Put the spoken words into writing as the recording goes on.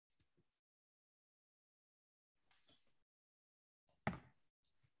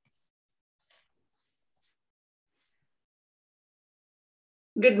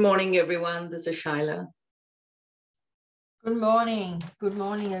Good morning, everyone. This is Shaila. Good morning. Good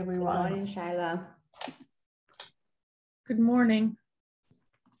morning, everyone. Good morning, Shaila. Good morning.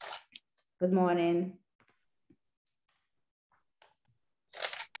 Good morning.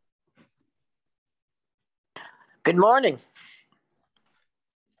 Good morning.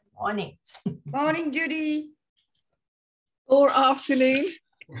 Morning. Morning, Judy. Or afternoon.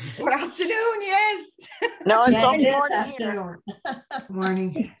 Good afternoon, yes. No, it's all Yes, morning afternoon.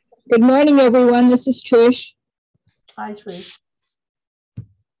 Morning. Good morning, everyone. This is Trish. Hi, Trish.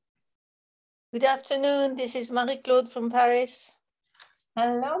 Good afternoon. This is Marie-Claude from Paris.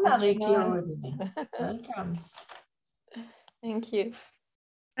 Hello, Marie-Claude. Welcome. Thank you.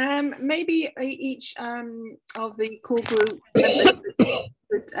 Maybe each of the core group members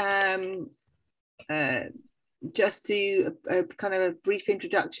could just do a kind of a brief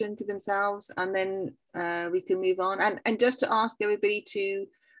introduction to themselves, and then we can move on. And just to ask everybody to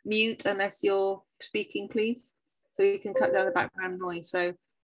mute unless you're speaking, please, so you can cut down the background noise. So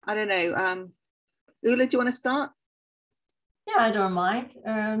I don't know. Ula, do you want to start? Yeah, I don't mind.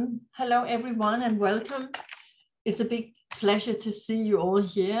 Hello, everyone, and welcome. It's a big pleasure to see you all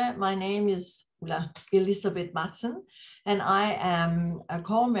here. My name is Ulla Elisabeth Madsen, and I am a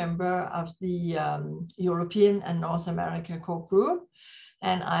core member of the European and North America core group,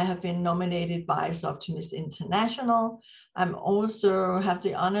 and I have been nominated by Optimist International. I'm also have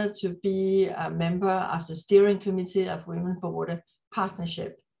the honor to be a member of the steering committee of Women for Water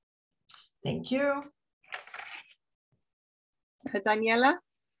Partnership. Thank you. Daniela?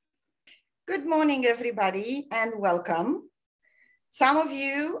 Good morning, everybody, and welcome. Some of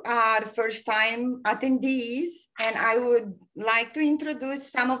you are first-time attendees, and I would like to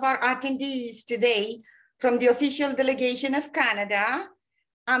introduce some of our attendees today from the official delegation of Canada.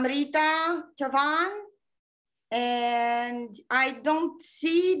 I'm Rita Chavan, and I don't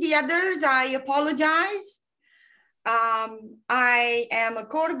see the others. I apologize. I am a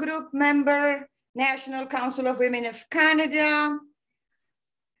core group member, National Council of Women of Canada,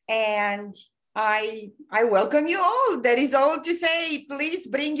 and I welcome you all. That is all to say. Please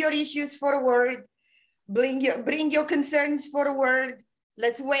bring your issues forward. Bring your concerns forward.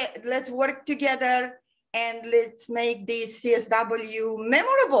 Let's work together, and let's make this CSW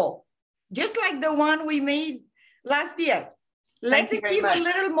memorable, just like the one we made last year. Let's achieve a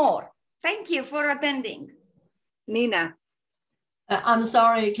little more. Thank you for attending. Nina? I'm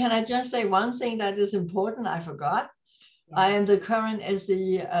sorry, can I just say one thing that is important? I forgot. I am the current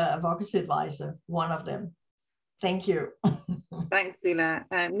SE advocacy advisor, one of them. Thank you. Thanks, Ula.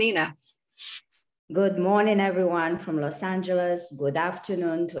 Nina? Good morning, everyone from Los Angeles. Good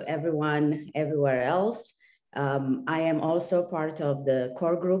afternoon to everyone everywhere else. I am also part of the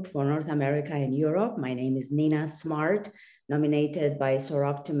core group for North America and Europe. My name is Nina Smart, nominated by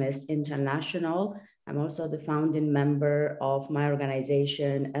Optimist International. I'm also the founding member of my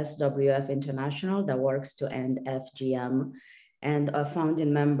organization, SWF International, that works to end FGM, and a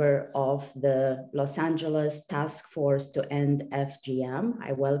founding member of the Los Angeles Task Force to End FGM.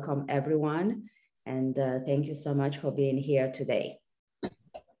 I welcome everyone, and thank you so much for being here today.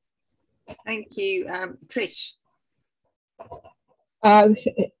 Thank you. Trish? I'm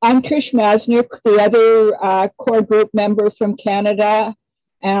Trish Masnick, the other core group member from Canada.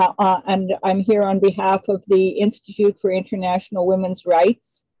 And I'm here on behalf of the Institute for International Women's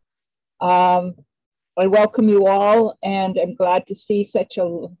Rights. I welcome you all, and I'm glad to see such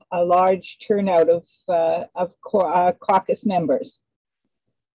a large turnout of caucus members.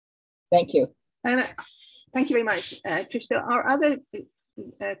 Thank you. Thank you very much, Trish. Our other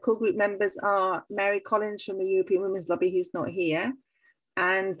core group members are Mary Collins from the European Women's Lobby, who's not here,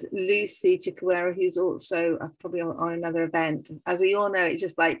 and Lucy Chikwera, who's also probably on another event. As we all know, it's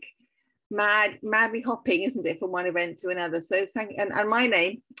just like madly hopping, isn't it, from one event to another. So and my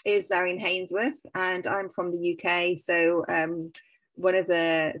name is Zareen Hainsworth, and I'm from the UK, so one of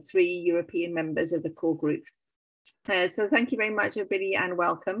the 3 European members of the core group. So thank you very much, everybody, and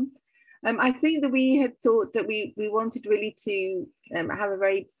welcome. I think that we had thought that we wanted really to have a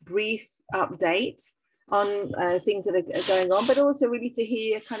very brief update on things that are going on, but also really to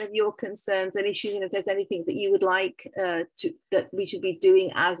hear kind of your concerns and issues, and if there's anything that you would like that we should be doing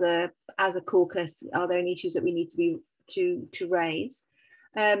as a caucus. Are there any issues that we need to raise?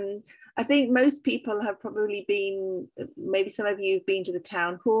 I think most people have probably been, maybe some of you have been to the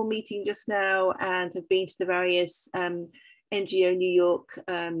town hall meeting just now and have been to the various NGO New York,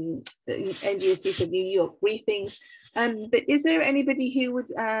 NGO CSW New York briefings. But is there anybody who would,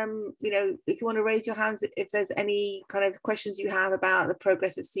 if you want to raise your hands, if there's any kind of questions you have about the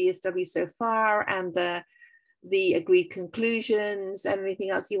progress of CSW so far and the the agreed conclusions, anything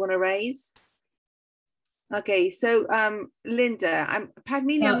else you want to raise? Okay, so Linda,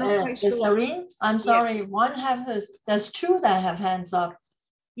 Padmini, I'm not quite sure. Zareen, I'm sorry, there's two that have hands up.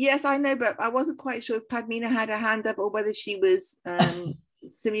 Yes, I know, but I wasn't quite sure if Padmina had a hand up or whether she was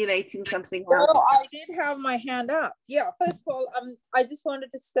simulating something else. Oh, I did have my hand up. Yeah, first of all, I just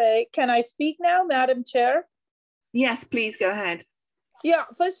wanted to say, can I speak now, Madam Chair? Yes, please go ahead. Yeah,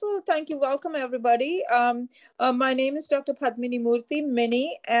 first of all, thank you. Welcome, everybody. My name is Dr. Padmini Murthy,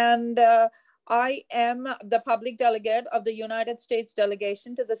 Mini, and I am the public delegate of the United States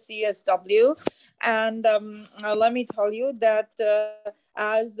delegation to the CSW. And let me tell you that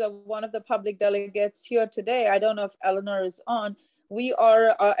as one of the public delegates here today, I don't know if Eleanor is on, we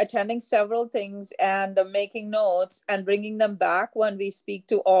are attending several things and making notes and bringing them back when we speak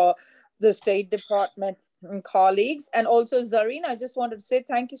to the State Department colleagues. And also, Zareen, I just wanted to say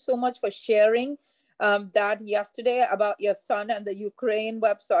thank you so much for sharing that yesterday about your son and the Ukraine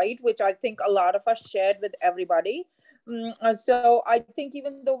website, which I think a lot of us shared with everybody. So I think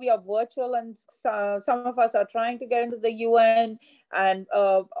even though we are virtual and some of us are trying to get into the UN, and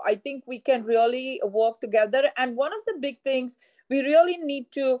I think we can really work together. And one of the big things we really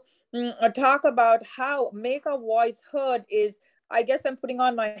need to talk about how make our voice heard is, I guess I'm putting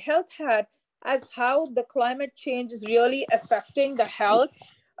on my health hat, as how the climate change is really affecting the health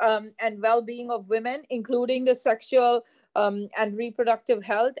and well-being of women, including the sexual and reproductive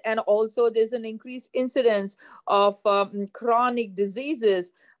health. And also there's an increased incidence of chronic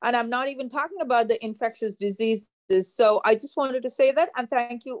diseases. And I'm not even talking about the infectious diseases. So I just wanted to say that, and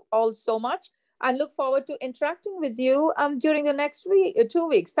thank you all so much, and look forward to interacting with you during the next 2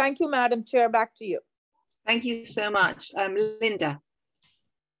 weeks. Thank you, Madam Chair. Back to you. Thank you so much. Linda.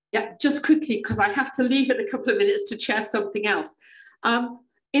 Yeah, just quickly, because I have to leave in a couple of minutes to chair something else.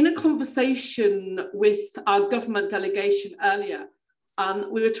 In a conversation with our government delegation earlier,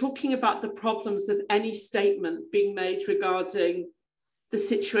 we were talking about the problems of any statement being made regarding the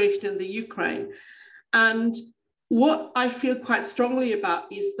situation in the Ukraine. And what I feel quite strongly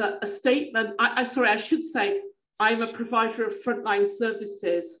about is that a statement, I should say, I'm a provider of frontline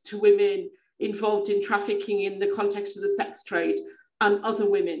services to women involved in trafficking in the context of the sex trade and other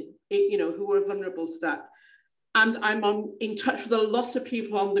women, who are vulnerable to that. And I'm in touch with a lot of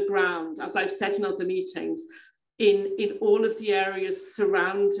people on the ground, as I've said in other meetings, in all of the areas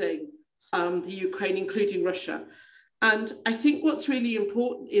surrounding the Ukraine, including Russia. And I think what's really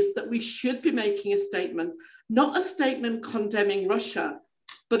important is that we should be making a statement, not a statement condemning Russia,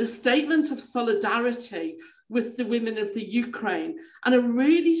 but a statement of solidarity with the women of the Ukraine, and a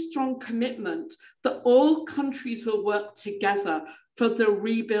really strong commitment that all countries will work together for the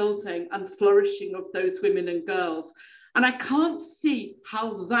rebuilding and flourishing of those women and girls. And I can't see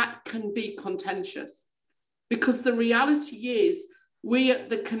how that can be contentious, because the reality is we at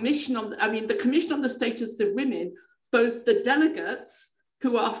the Commission on the Status of Women, both the delegates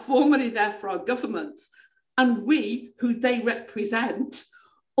who are formally there for our governments and we who they represent,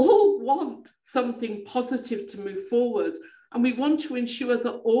 all want something positive to move forward. And we want to ensure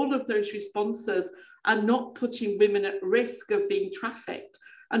that all of those responses are not putting women at risk of being trafficked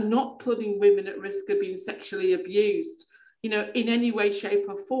and not putting women at risk of being sexually abused, in any way, shape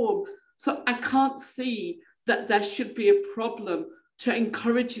or form. So I can't see that there should be a problem to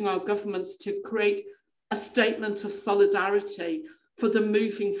encouraging our governments to create a statement of solidarity for the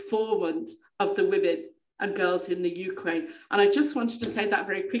moving forward of the women and girls in the Ukraine. And I just wanted to say that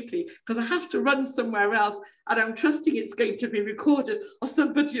very quickly, because I have to run somewhere else, and I'm trusting it's going to be recorded or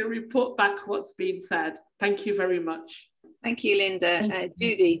somebody will report back what's been said. Thank you very much. Thank you, Linda.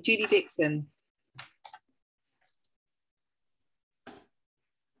 Judy Dixon.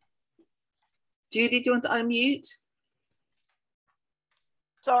 Judy, do you want to unmute?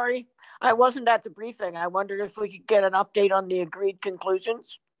 Sorry, I wasn't at the briefing. I wondered if we could get an update on the agreed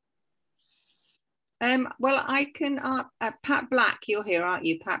conclusions. Well, I can, Pat Black, you're here, aren't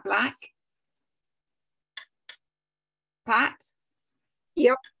you, Pat Black? Pat?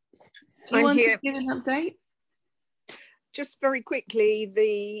 Yep, Do you want here. to give an update? Just very quickly,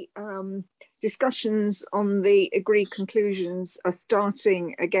 the discussions on the agreed conclusions are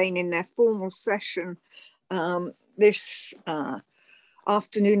starting again in their formal session this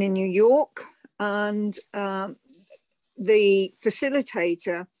afternoon in New York, and the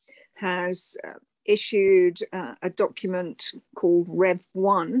facilitator has issued a document called Rev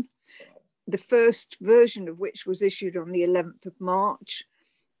 1, the first version of which was issued on the 11th of March.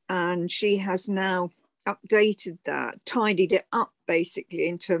 And she has now updated that, tidied it up basically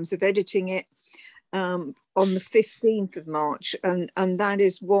in terms of editing it, on the 15th of March, and that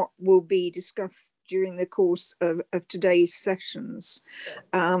is what will be discussed during the course of today's sessions.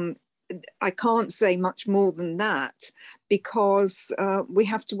 I can't say much more than that, because we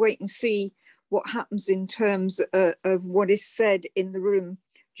have to wait and see what happens in terms of what is said in the room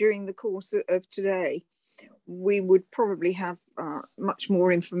during the course of today. We would probably have much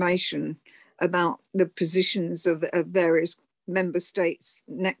more information about the positions of various member states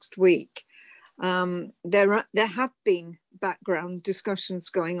next week. There have been background discussions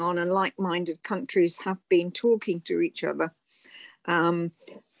going on, and like-minded countries have been talking to each other.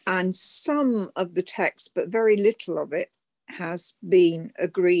 And some of the text, but very little of it, has been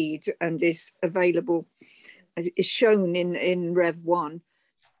agreed and is available, is shown in Rev 1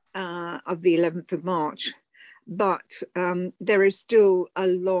 of the 11th of March. But there is still a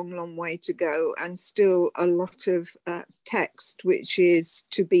long, long way to go, and still a lot of text which is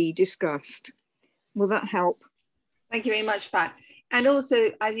to be discussed. Will that help? Thank you very much, Pat. And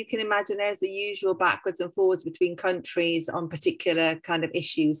also, as you can imagine, there's the usual backwards and forwards between countries on particular kind of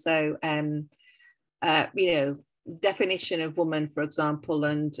issues. So, you know, definition of woman, for example,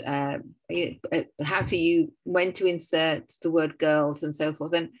 and when to insert the word girls and so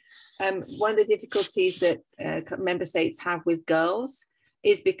forth. And one of the difficulties that member states have with girls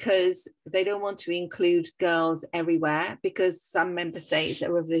is because they don't want to include girls everywhere, because some member states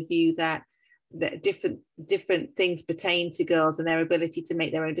are of the view that different things pertain to girls and their ability to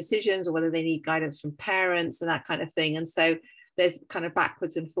make their own decisions, or whether they need guidance from parents and that kind of thing. And so there's kind of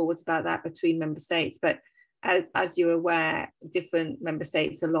backwards and forwards about that between member states. But as you're aware, different member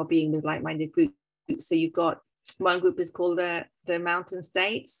states are lobbying with like-minded groups. So you've got one group is called the Mountain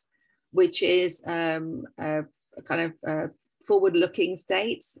States, which is a kind of forward-looking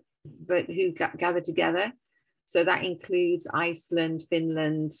states, but who gather together. So that includes Iceland,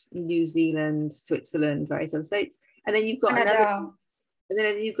 Finland, New Zealand, Switzerland, various other states. And then you've got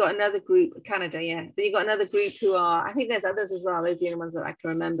another group, Canada, yeah. Then you've got another group who are, I think there's others as well, those are the only ones that I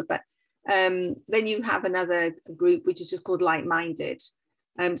can remember. But then you have another group which is just called like-minded.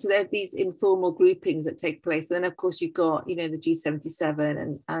 So there are these informal groupings that take place. And then of course you've got, you know, the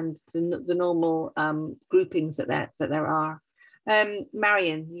G77 and the normal groupings that there are.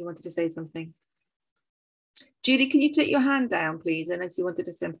 Marion, you wanted to say something? Judy, can you take your hand down, please, unless you wanted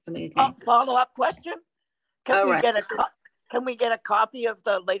to say something again? Follow-up question. Can we get a copy of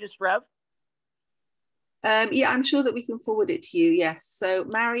the latest Rev? Yeah, I'm sure that we can forward it to you, yes. So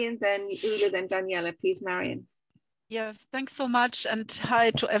Marion, then Ula, then Daniela. Please, Marion. Yes, thanks so much, and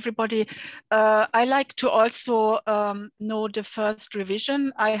hi to everybody. I like to also know the first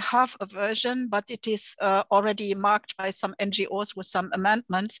revision. I have a version, but it is already marked by some NGOs with some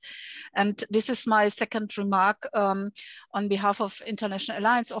amendments. And this is my second remark on behalf of International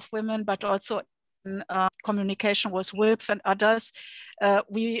Alliance of Women, but also in communication with WILPF and others.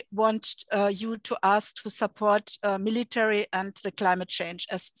 We want you to ask to support military and the climate change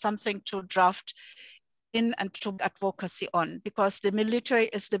as something to draft in and to advocacy on, because the military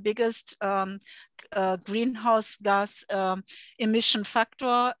is the biggest greenhouse gas emission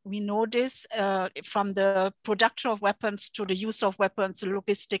factor. We know this from the production of weapons to the use of weapons,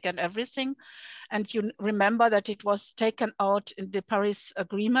 logistic and everything. And you remember that it was taken out in the Paris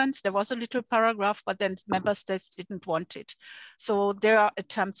agreements. There was a little paragraph, but then member states didn't want it. So there are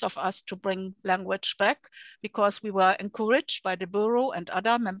attempts of us to bring language back, because we were encouraged by the Bureau and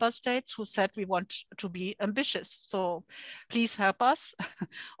other member states who said we want to be ambitious. So please help us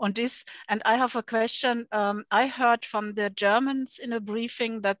on this. And I have a question. I heard from the Germans in a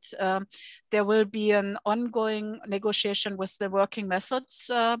briefing that there will be an ongoing negotiation with the working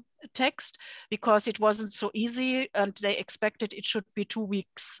methods text, because it wasn't so easy and they expected it should be 2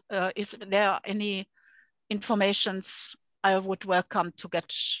 weeks. If there are any informations, I would welcome to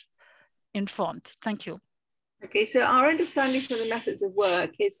get informed. Thank you. Okay, so our understanding from the methods of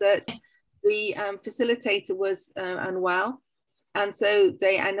work is that the facilitator was unwell. And so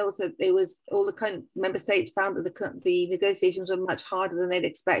all the member states found that the negotiations were much harder than they'd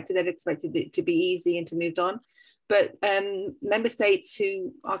expected. They'd expected it to be easy and to move on. But member states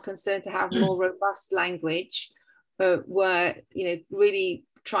who are concerned to have more robust language were, really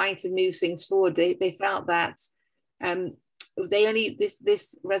trying to move things forward. They felt that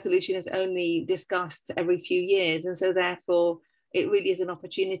this resolution is only discussed every few years, and so therefore it really is an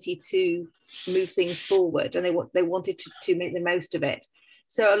opportunity to move things forward, and they wanted to make the most of it.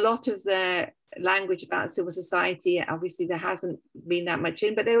 So a lot of the language about civil society, obviously there hasn't been that much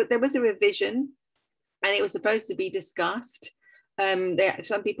in, but there was a revision, and it was supposed to be discussed.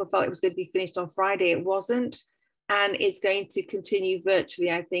 Some people felt it was going to be finished on Friday. It wasn't, and it's going to continue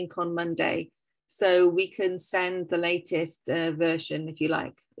virtually, I think, on Monday. so we can send the latest version, if you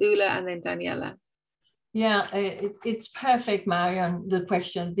like. Ula and then Daniela. Yeah, it's perfect, Marion, the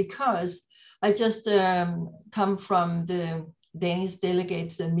question, because I just come from the Danish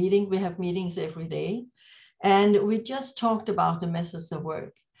delegates meeting. We have meetings every day. And we just talked about the methods of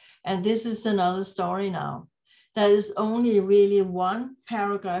work. And this is another story now. There is only really one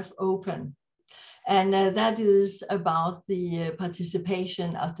paragraph open. And that is about the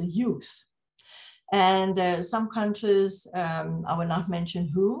participation of the youth. And some countries, I will not mention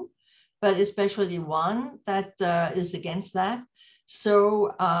who, but especially one that is against that.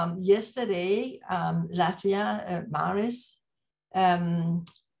 So yesterday, Latvia, Maris,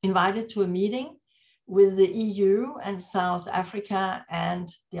 invited to a meeting with the EU and South Africa and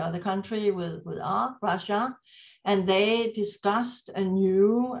the other country with Russia. And they discussed a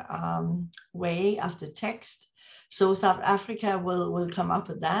new way of the text. So South Africa will come up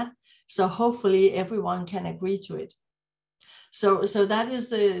with that. So hopefully everyone can agree to it. So that is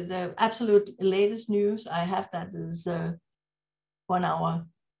the absolute latest news I have. That is 1 hour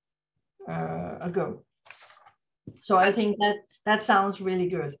ago. So I think that sounds really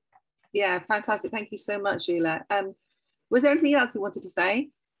good. Yeah, fantastic. Thank you so much, Ula. Was there anything else you wanted to say?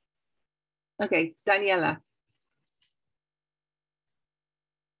 Okay, Daniela.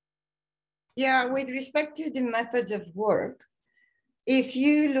 Yeah, with respect to the methods of work, if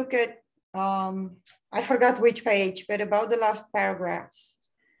you look at, I forgot which page, but about the last paragraphs,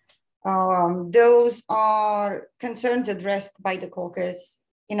 those are concerns addressed by the caucus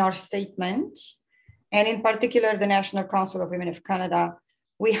in our statement, and in particular, the National Council of Women of Canada.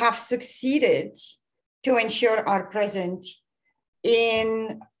 We have succeeded to ensure our presence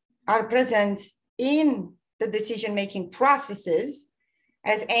in the decision-making processes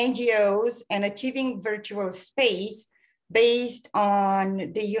as NGOs and achieving virtual space based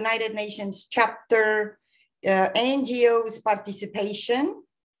on the United Nations chapter NGOs participation,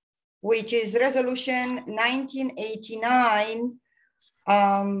 which is resolution 1989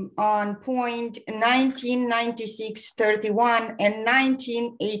 on point 1996-31 and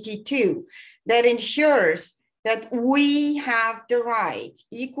 1982, that ensures that we have the right,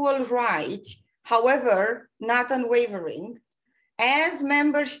 equal right, however, not unwavering, as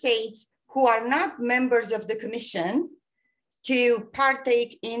member states who are not members of the Commission, to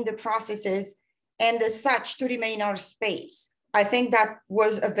partake in the processes and as such to remain our space. I think that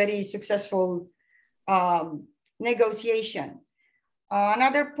was a very successful negotiation.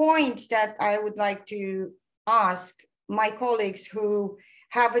 Another point that I would like to ask my colleagues who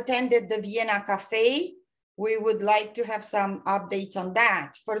have attended the Vienna Cafe, we would like to have some updates on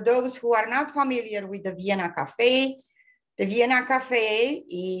that. For those who are not familiar with the Vienna Cafe, the Vienna Cafe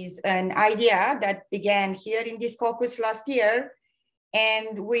is an idea that began here in this caucus last year,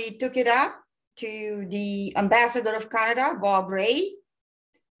 and we took it up to the Ambassador of Canada, Bob Ray,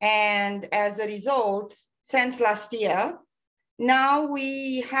 and as a result, since last year, now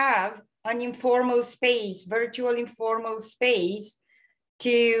we have an informal space, virtual informal space,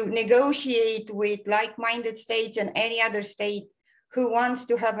 to negotiate with like-minded states and any other state who wants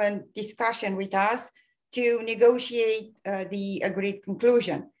to have a discussion with us to negotiate the agreed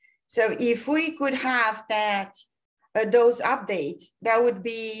conclusion. So if we could have that, those updates, that would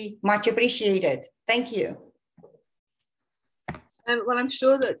be much appreciated. Thank you. Well, I'm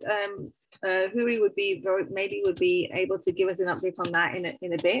sure that Huri would be able to give us an update on that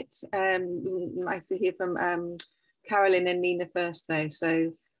in a bit. Nice to hear from Carolyn and Nina first, though.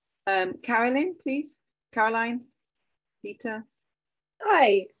 So, Carolyn, please. Caroline, Peter.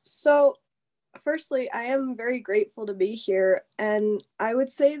 Hi. So, firstly, I am very grateful to be here, and I would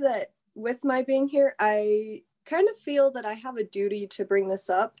say that with my being here, I kind of feel that I have a duty to bring this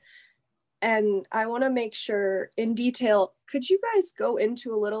up, and I want to make sure in detail. Could you guys go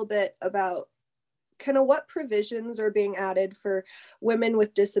into a little bit about kind of what provisions are being added for women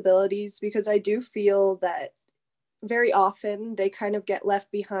with disabilities? Because I do feel that very often they kind of get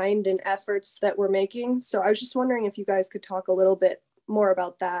left behind in efforts that we're making. So I was just wondering if you guys could talk a little bit more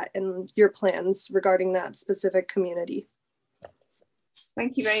about that and your plans regarding that specific community.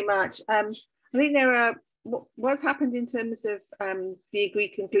 Thank you very much. I think there are, what's happened in terms of the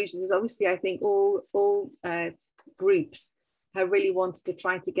agreed conclusions is obviously, I think all groups have really wanted to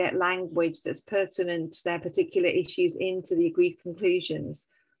try to get language that's pertinent to their particular issues into the agreed conclusions,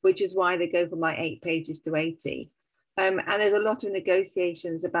 which is why they go from like 8 pages to 80. And there's a lot of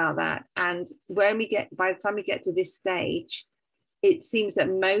negotiations about that. And when we get, by the time we get to this stage, it seems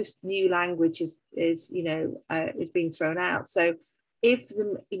that most new language is being thrown out. So if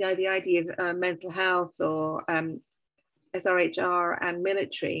the idea of mental health or SRHR and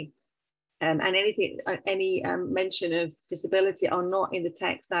military and any mention of disability are not in the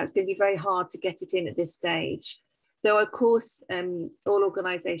text now. It's going to be very hard to get it in at this stage. Though, of course, all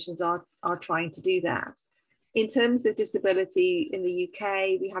organisations are trying to do that. In terms of disability in the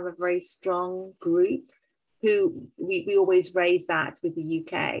UK, we have a very strong group who we always raise that with the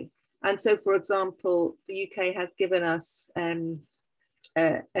UK. And so, for example, the UK has given us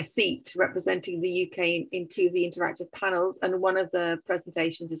a seat representing the UK in two of the interactive panels, and one of the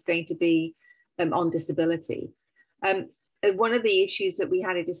presentations is going to be on disability. One of the issues that we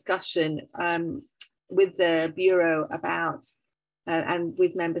had a discussion with the Bureau about and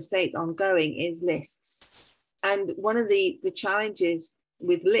with member states ongoing is lists. And one of the challenges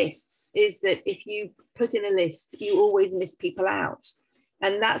with lists is that if you put in a list, you always miss people out.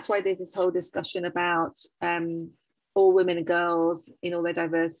 And that's why there's this whole discussion about all women and girls in all their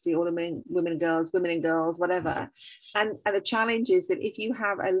diversity, all women and girls, whatever. And the challenge is that if you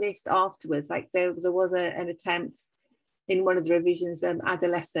have a list afterwards, like there was an attempt in one of the revisions,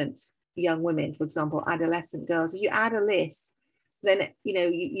 adolescent young women, for example, adolescent girls, if you add a list, then you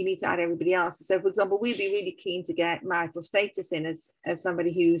need to add everybody else. So, for example, we'd be really keen to get marital status in as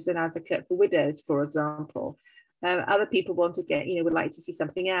somebody who's an advocate for widows, for example. Other people want to get, would like to see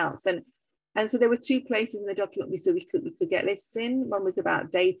something else. And so there were two places in the document we could get lists in. One was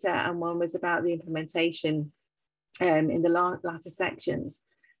about data and one was about the implementation in the latter sections.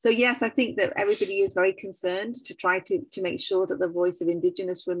 So yes, I think that everybody is very concerned to try to make sure that the voice of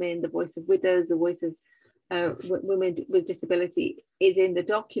Indigenous women, the voice of widows, the voice of women with disability is in the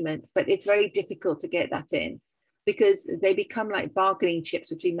document, but it's very difficult to get that in because they become like bargaining chips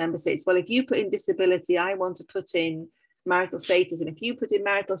between member states. Well, if you put in disability, I want to put in marital status. And if you put in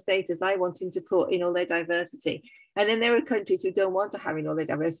marital status, I want him to put in all their diversity. And then there are countries who don't want to have in all their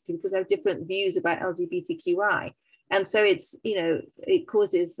diversity because they have different views about LGBTQI. And so it's, it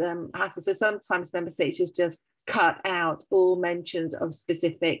causes hassle. So sometimes member states just cut out all mentions of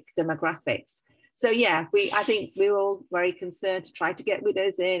specific demographics. So yeah, I think we're all very concerned to try to get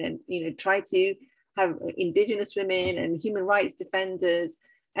widows in and, try to have Indigenous women and human rights defenders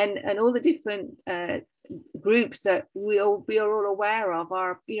and all the different groups that we are all aware of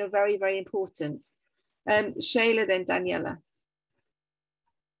are, very, very important. Shayla, then Daniela.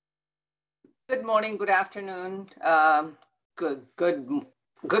 Good morning, good afternoon.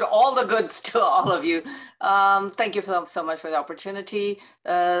 Good, all the goods to all of you. Thank you so much for the opportunity.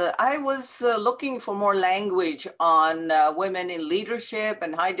 I was looking for more language on women in leadership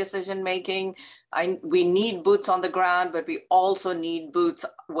and high decision making. We need boots on the ground, but we also need boots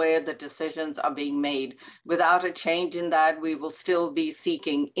where the decisions are being made. Without a change in that, we will still be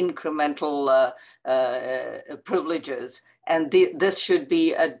seeking incremental privileges. And this should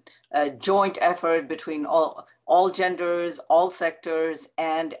be a joint effort between all genders, all sectors,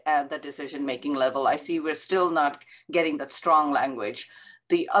 and at the decision-making level. I see we're still not getting that strong language.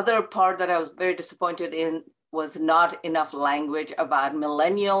 The other part that I was very disappointed in was not enough language about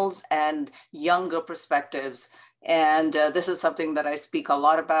millennials and younger perspectives. And this is something that I speak a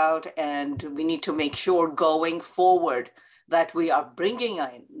lot about, and we need to make sure going forward that we are bringing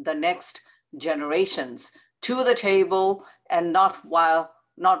in the next generations to the table and not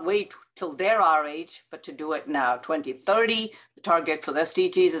wait till they're our age, but to do it now. 2030, the target for the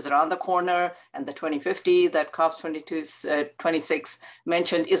SDGs is around the corner, and the 2050 that COP26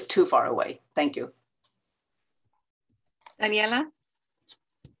 mentioned is too far away. Thank you. Daniela?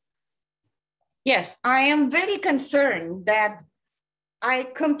 Yes, I am very concerned that I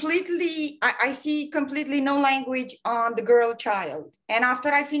see completely no language on the girl child. And after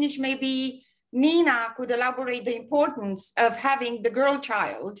I finish, maybe Nina could elaborate the importance of having the girl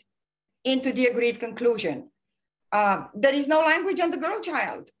child into the agreed conclusion. There is no language on the girl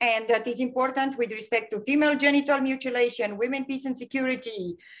child, and that is important with respect to female genital mutilation, women, peace and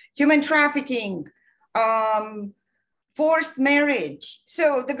security, human trafficking, forced marriage.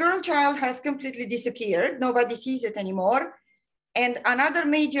 So the girl child has completely disappeared. Nobody sees it anymore. And another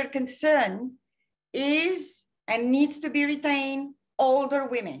major concern is, and needs to be retained, older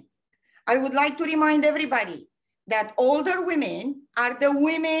women. I would like to remind everybody that older women are the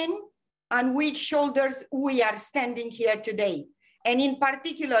women on which shoulders we are standing here today. And in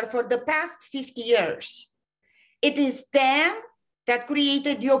particular, for the past 50 years, it is them that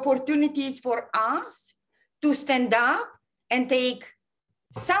created the opportunities for us to stand up and take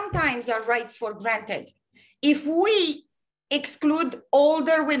sometimes our rights for granted. If we exclude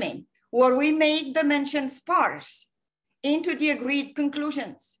older women, or we make the mention sparse into the agreed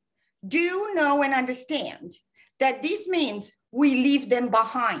conclusions, do know and understand that this means we leave them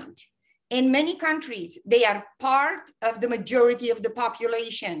behind. In many countries, they are part of the majority of the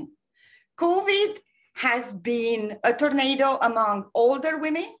population. COVID has been a tornado among older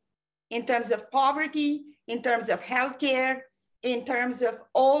women in terms of poverty, in terms of healthcare, in terms of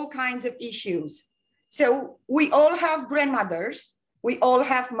all kinds of issues. So we all have grandmothers, we all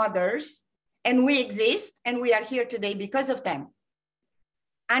have mothers, and we exist, and we are here today because of them.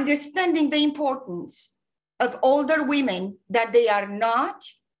 Understanding the importance of older women, that they are not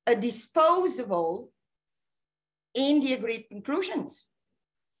a disposable in the agreed conclusions.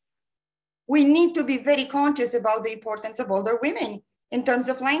 We need to be very conscious about the importance of older women in terms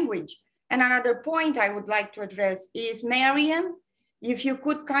of language. And another point I would like to address is, Marian, if you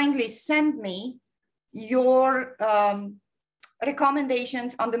could kindly send me your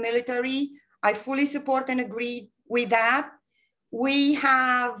recommendations on the military. I fully support and agree with that. We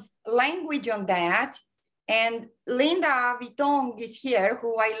have language on that. And Linda Vitong is here,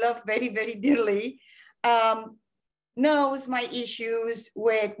 who I love very, very dearly, knows my issues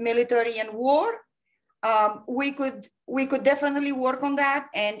with military and war. We could definitely work on that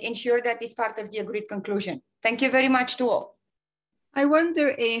and ensure that is part of the agreed conclusion. Thank you very much to all. I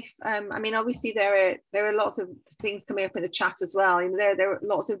wonder if, I mean, obviously there are lots of things coming up in the chat as well. And there are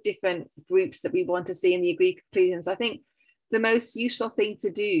lots of different groups that we want to see in the agreed conclusions. I think the most useful thing to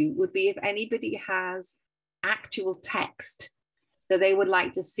do would be if anybody has actual text that they would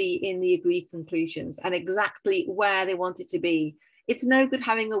like to see in the agreed conclusions and exactly where they want it to be. It's no good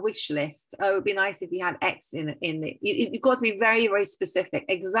having a wish list. Oh, it would be nice if we had X in it. You've got to be very, very specific,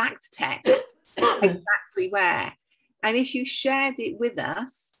 exact text, exactly where. And if you shared it with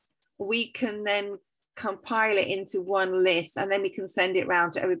us, we can then compile it into one list, and then we can send it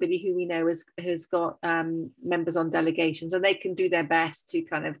around to everybody who we know has got members on delegations, and they can do their best to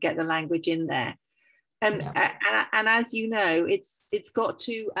kind of get the language in there. And as you know, it's got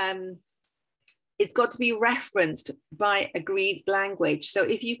to be referenced by agreed language. So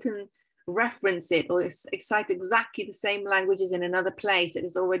if you can reference it or cite exactly the same languages in another place that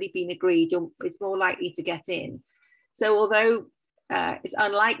has already been agreed, it's more likely to get in. So although it's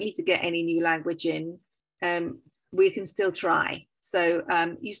unlikely to get any new language in, we can still try. So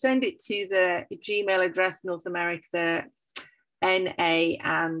you send it to the Gmail address, North America NA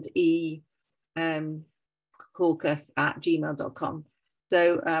and E Caucus @gmail.com.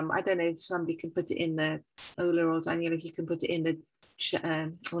 So I don't know if somebody can put it in the, Ola or Daniel, if you can put it in the,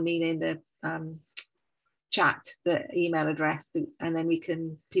 or Nina in the chat, the email address, and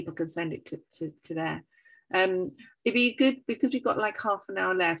then people can send it to there. It'd be good, because we've got like half an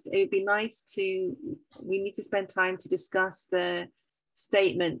hour left. It'd be nice we need to spend time to discuss the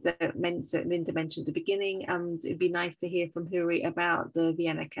statement that Linda mentioned at the beginning, and it'd be nice to hear from Huri about the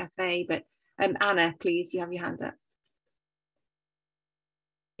Vienna Cafe. But Anna, please, you have your hand up.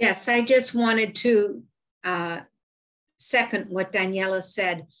 Yes, I just wanted to second what Daniela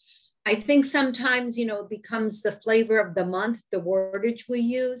said. I think sometimes, it becomes the flavor of the month, the wordage we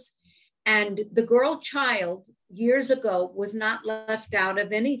use. And the girl child years ago was not left out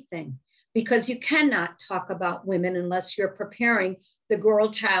of anything, because you cannot talk about women unless you're preparing the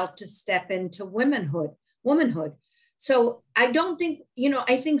girl child to step into womanhood. So I don't think,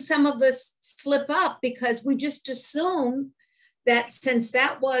 I think some of us slip up because we just assume that since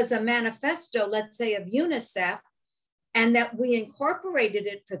that was a manifesto, let's say of UNICEF, and that we incorporated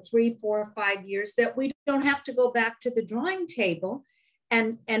it for 3, 4, 5 years, that we don't have to go back to the drawing table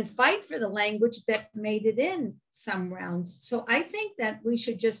and fight for the language that made it in some rounds. So I think that we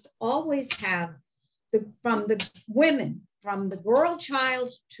should just always have from the women, from the girl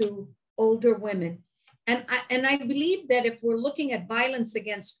child to older women. And I believe that if we're looking at violence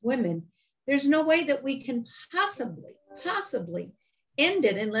against women, there's no way that we can possibly end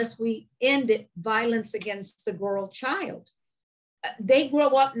it unless we end violence against the girl child. They grow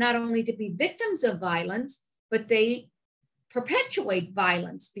up not only to be victims of violence, but they perpetuate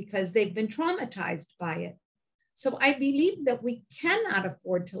violence because they've been traumatized by it. So I believe that we cannot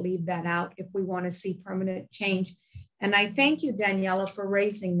afford to leave that out if we want to see permanent change. And I thank you, Daniela, for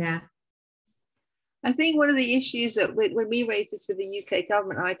raising that. I think one of the issues that when we raised this with the UK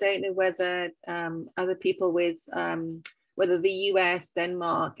government, I don't know whether other people with, whether the US,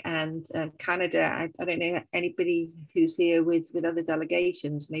 Denmark and Canada, I don't know anybody who's here with other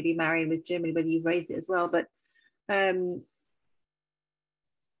delegations, maybe Marion with Germany, whether you've raised it as well, but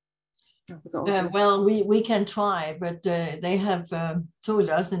well, we can try, but they have told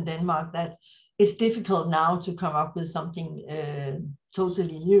us in Denmark that it's difficult now to come up with something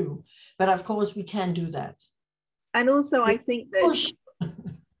totally new. But of course, we can do that. And also, I think that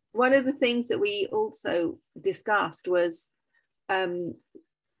one of the things that we also discussed was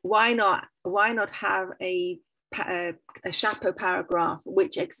why not have a a chapeau paragraph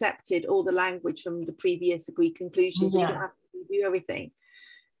which accepted all the language from the previous agreed conclusions. You don't have to do everything.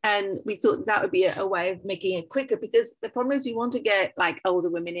 And we thought that would be a way of making it quicker, because the problem is we want to get like older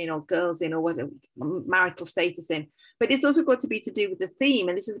women in or girls in or whatever, marital status in, but it's also got to be to do with the theme.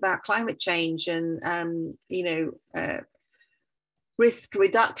 And this is about climate change and, risk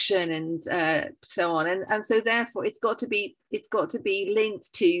reduction and so on. And so therefore it's got to be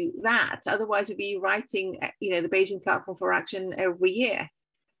linked to that. Otherwise we'd be writing, the Beijing Platform for Action every year.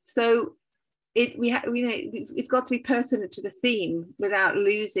 So it's got to be pertinent to the theme without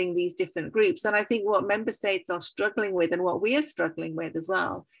losing these different groups. And I think what member states are struggling with, and what we are struggling with as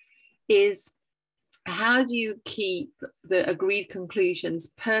well, is how do you keep the agreed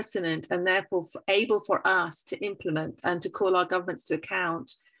conclusions pertinent and therefore able for us to implement and to call our governments to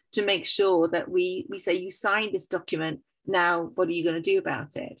account, to make sure that we say, you signed this document, now what are you going to do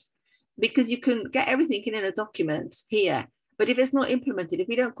about it? Because you can get everything in a document here, but if it's not implemented, if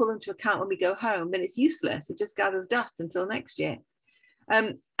we don't call them to account when we go home, then it's useless. It just gathers dust until next year.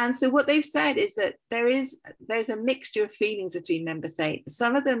 And so what they've said is that there's a mixture of feelings between member states.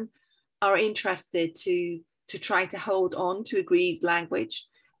 Some of them are interested to try to hold on to agreed language,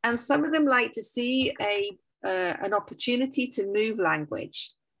 and some of them like to see an opportunity to move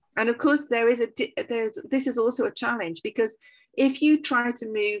language. And of course, this is also a challenge, because if you try to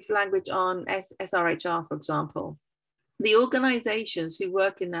move language on SRHR, for example, the organizations who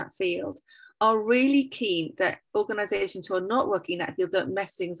work in that field are really keen that organizations who are not working in that field don't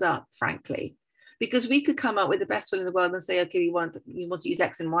mess things up, frankly. Because we could come up with the best will in the world and say, okay, we want to use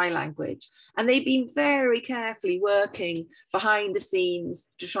X and Y language. And they've been very carefully working behind the scenes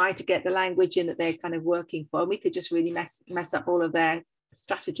to try to get the language in that they're kind of working for. And we could just really mess up all of their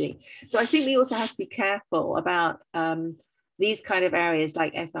strategy. So I think we also have to be careful about these kind of areas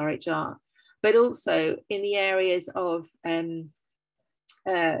like SRHR, but also in the areas of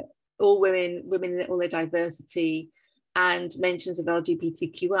all women in all their diversity, and mentions of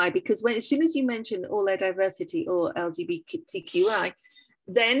LGBTQI, because as soon as you mention all their diversity or LGBTQI,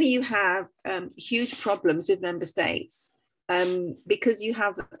 then you have huge problems with member states, because you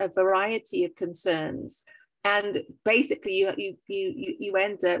have a variety of concerns, and basically you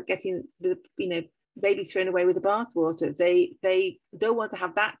end up getting the baby thrown away with the bathwater. They don't want to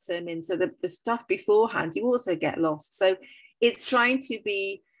have that term in, so the stuff beforehand you also get lost. So it's trying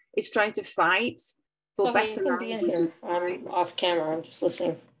to fight for better language. I'm off camera. I'm just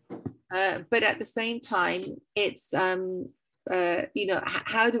listening. But at the same time, it's how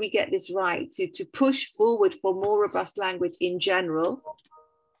do we get this right to push forward for more robust language in general,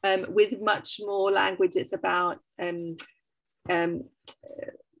 with much more language that's about that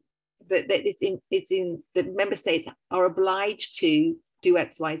member states are obliged to do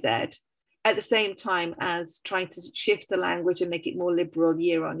X, Y, Z, at the same time as trying to shift the language and make it more liberal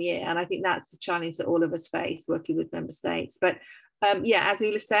year on year. And I think that's the challenge that all of us face working with member states. But as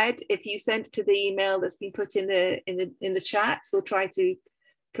Ula said, if you send it to the email that's been put in the chat, we'll try to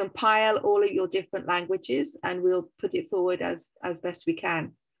compile all of your different languages and we'll put it forward as best we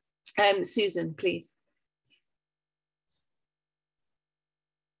can. Susan, please.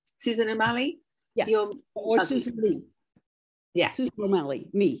 Susan O'Malley? Yes, or Susan Lee. Yeah. Susan O'Malley,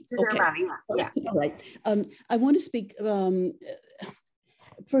 me. Susan okay. O'Malley, yeah. All right. I want to speak,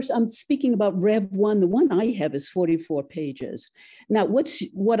 first I'm speaking about Rev 1. The one I have is 44 pages. Now,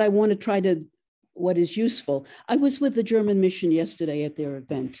 what I want to try to, what is useful, I was with the German mission yesterday at their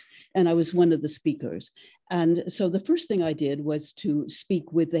event, and I was one of the speakers. And so the first thing I did was to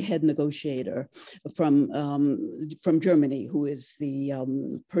speak with the head negotiator from Germany, who is the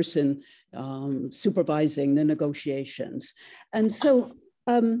person supervising the negotiations. And so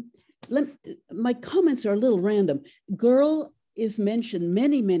my comments are a little random. Girl is mentioned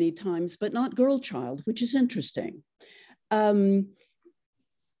many, many times, but not girl child, which is interesting. Let's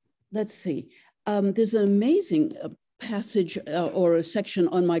see. There's an amazing passage or a section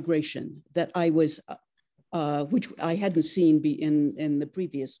on migration that I was, which I hadn't seen in the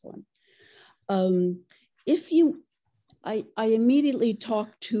previous one. I immediately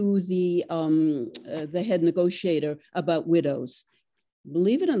talked to the head negotiator about widows.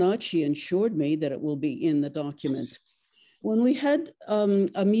 Believe it or not, she assured me that it will be in the document. When we had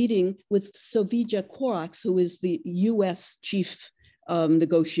a meeting with Sovija Korax, who is the US chief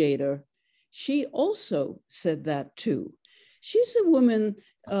negotiator, she also said that too. She's a woman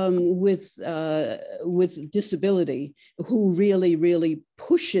with disability who really, really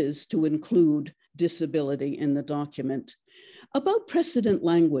pushes to include disability in the document. About precedent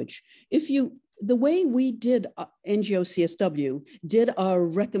language, if you the way we did NGO CSW did our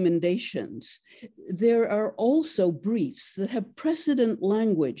recommendations, there are also briefs that have precedent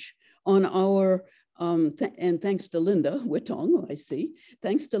language on our, and thanks to Linda Wittong, I see,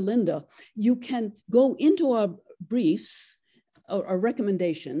 thanks to Linda, you can go into our briefs, our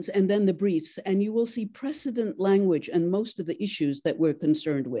recommendations, and then the briefs, and you will see precedent language and most of the issues that we're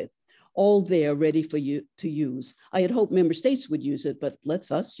concerned with, all there ready for you to use. I had hoped member states would use it, but let's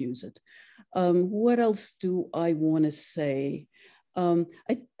us use it. What else do I want to say?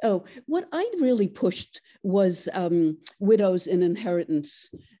 What I really pushed was widows in inheritance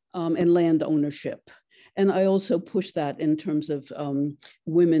and land ownership. And I also pushed that in terms of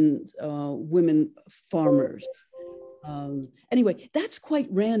women farmers. Anyway, that's quite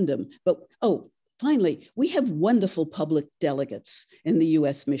random, but finally, we have wonderful public delegates in the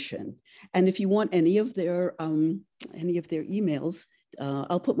U.S. mission. And if you want any of their emails,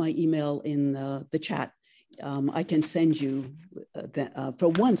 I'll put my email in the chat. I can send you that. For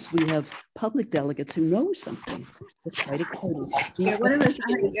once, we have public delegates who know something. That's quite exciting. Yeah, one of us,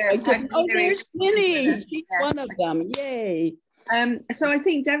 there's Minnie. She's one of them. Yay. So I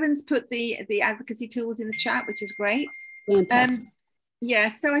think Devon's put the advocacy tools in the chat, which is great. Fantastic.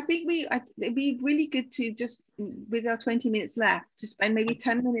 Yeah, so I think it'd be really good to just, with our 20 minutes left, to spend maybe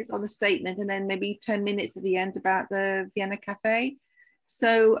 10 minutes on the statement and then maybe 10 minutes at the end about the Vienna Cafe.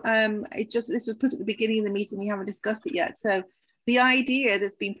 So this was put at the beginning of the meeting, we haven't discussed it yet. So the idea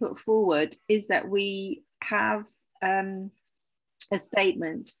that's been put forward is that we have a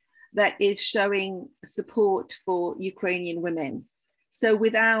statement that is showing support for Ukrainian women. So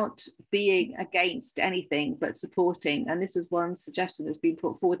without being against anything, but supporting, and this was one suggestion that's been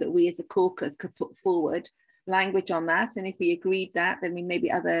put forward, that we as a caucus could put forward language on that. And if we agreed that, then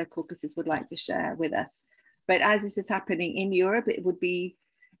maybe other caucuses would like to share with us. But as this is happening in Europe, it would be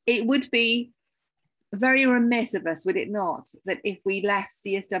very remiss of us, would it not, that if we left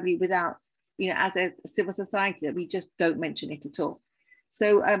CSW without, as a civil society, that we just don't mention it at all.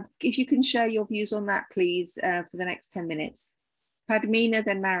 So if you can share your views on that, please, for the next 10 minutes. Padmina,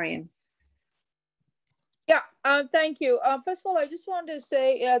 then Marion. Yeah, thank you. First of all, I just want to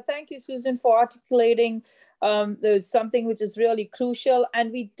say thank you, Susan, for articulating something which is really crucial.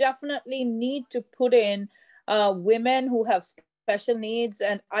 And we definitely need to put in women who have special needs.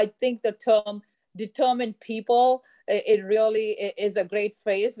 And I think the term determined people, it really is a great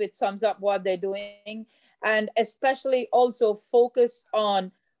phrase which sums up what they're doing. And especially also focused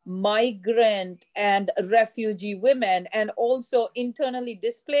on migrant and refugee women, and also internally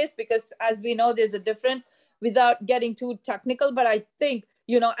displaced, because as we know, there's a difference, without getting too technical, but I think,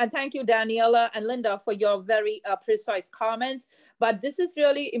 and thank you, Daniela and Linda, for your very precise comments, but this is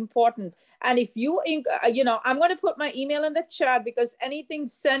really important. And if you, I'm going to put my email in the chat, because anything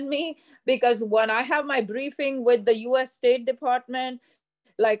send me, because when I have my briefing with the US State Department,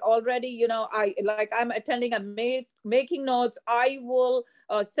 like already, I'm attending a making notes, I will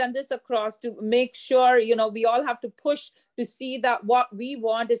send this across to make sure, we all have to push to see that what we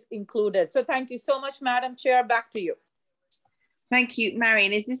want is included. So thank you so much, Madam Chair. Back to you. Thank you.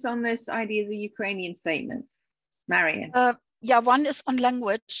 Marion, is this on this idea of the Ukrainian statement? Marion. Yeah, one is on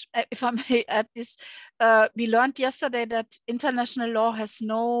language. If I may add this, we learned yesterday that international law has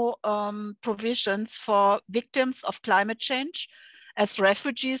no provisions for victims of climate change as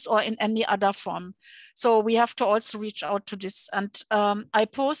refugees or in any other form. So we have to also reach out to this. And I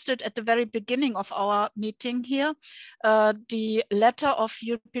posted at the very beginning of our meeting here, the letter of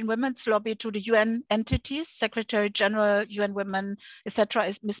European Women's Lobby to the UN entities, Secretary General, UN Women,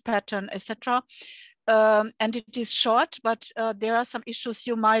 etc., Ms. Patton, etc. And it is short, but there are some issues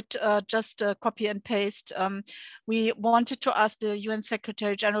you might just copy and paste. We wanted to ask the UN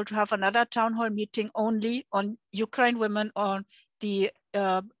Secretary General to have another town hall meeting only on Ukraine women, or the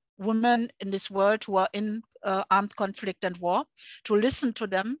women in this world who are in armed conflict and war, to listen to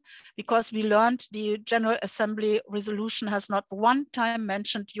them, because we learned the General Assembly resolution has not one time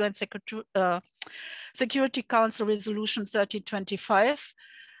mentioned UN Security Council Resolution 1325.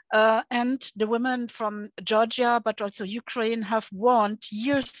 And the women from Georgia, but also Ukraine, have warned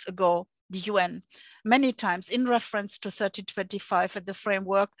years ago the UN many times in reference to 1325 and the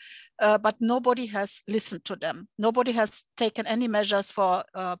framework, but nobody has listened to them. Nobody has taken any measures for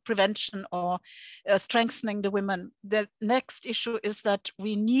prevention or strengthening the women. The next issue is that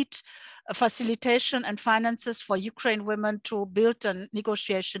we need facilitation and finances for Ukraine women to build a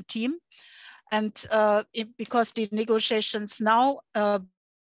negotiation team. And because the negotiations now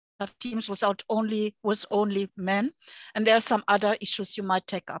teams with only men, and there are some other issues you might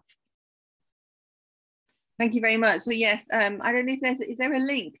take up. Thank you very much. So yes, I don't know if is there a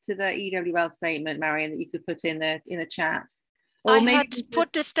link to the EWL statement, Marion, that you could put in the chat? Or I maybe had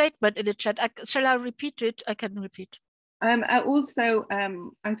put the statement in the chat. Shall I repeat it? I can repeat. Also,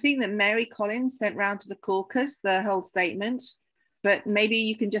 I think that Mary Collins sent round to the caucus the whole statement, but maybe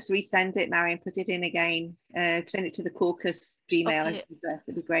you can just resend it, Marion, put it in again, send it to the caucus Gmail address.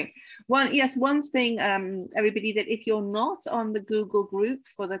 That'd be great. One thing, everybody, that if you're not on the Google group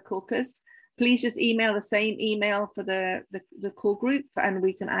for the caucus, please just email the same email for the core group and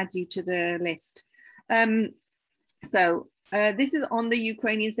we can add you to the list. This is on the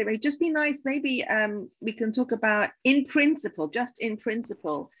Ukrainian survey. Just be nice, maybe we can talk about in principle, just in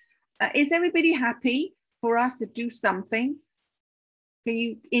principle. Is everybody happy for us to do something? Can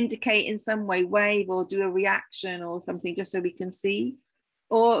you indicate in some way, wave or do a reaction or something just so we can see?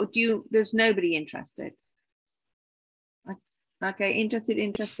 Or there's nobody interested? Okay,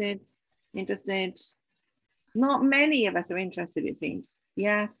 interested. Not many of us are interested, it seems.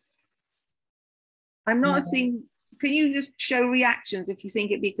 Yes. I'm not seeing, can you just show reactions if you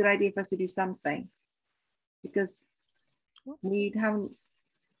think it'd be a good idea for us to do something? Because we haven't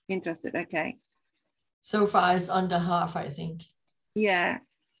interested, okay. So far it's under half, I think. Yeah.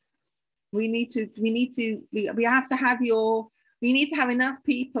 We need to have enough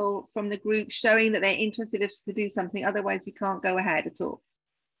people from the group showing that they're interested to do something, otherwise we can't go ahead at all.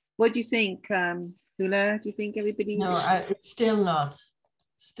 What do you think, Hula? Do you think everybody? No, it's still not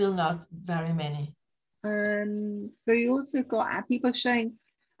very many. But you also got people showing.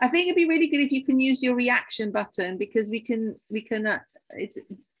 I think it'd be really good if you can use your reaction button, because we can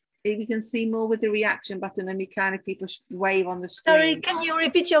see more with the reaction button than we can if people wave on the screen. Sorry, can you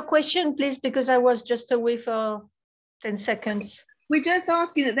repeat your question, please? Because I was just away for 10 seconds. We're just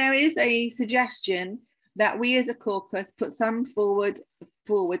asking that there is a suggestion that we as a caucus put forward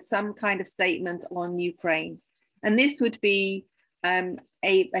some kind of statement on Ukraine. And this would be a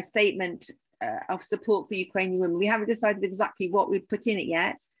statement of support for Ukrainian women. We haven't decided exactly what we'd put in it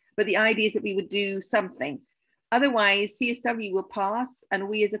yet, but the idea is that we would do something. Otherwise, CSW will pass and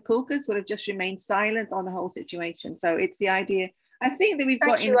we as a caucus would have just remained silent on the whole situation. So it's the idea. I think that we've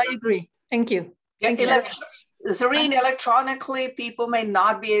got... Thank you, I agree. Thank you. Thank you. Zareen, electronically, people may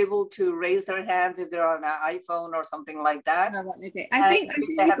not be able to raise their hands if they're on an iPhone or something like that. I think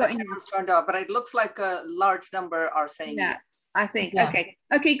they have their cameras turned off, but it looks like a large number are saying yeah. yes. I think, yeah.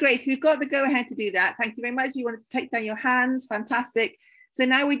 Okay, great. So we've got the go ahead to do that. Thank you very much. You want to take down your hands, fantastic. So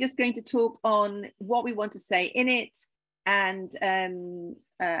now we're just going to talk on what we want to say in it and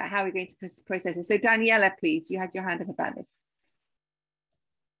how we're going to process it. So Daniela, please, you had your hand up about this.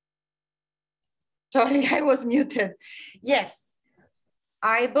 Sorry, I was muted. Yes,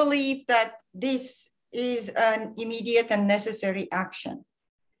 I believe that this is an immediate and necessary action.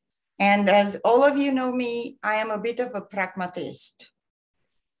 And as all of you know me, I am a bit of a pragmatist.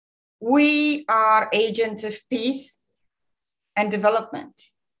 We are agents of peace and development.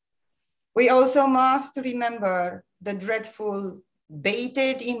 We also must remember the dreadful,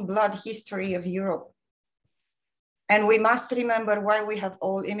 bathed in blood history of Europe. And we must remember why we have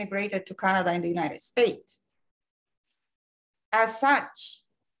all immigrated to Canada and the United States. As such,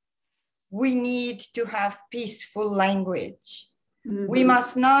 we need to have peaceful language. Mm-hmm. We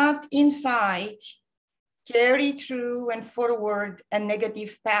must not incite, carry through and forward a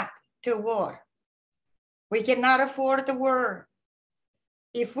negative path to war. We cannot afford the war.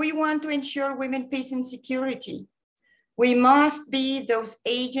 If we want to ensure women peace and security, we must be those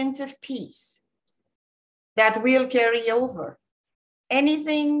agents of peace that will carry over.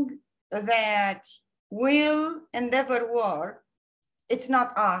 Anything that will endeavor war, it's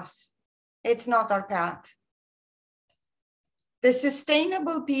not us, it's not our path. The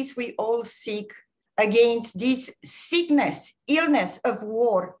sustainable peace we all seek against this sickness, illness of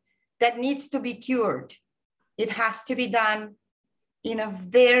war that needs to be cured, it has to be done in a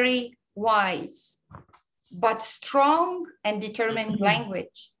very wise, but strong and determined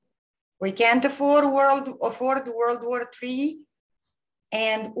language. We can't afford World War III,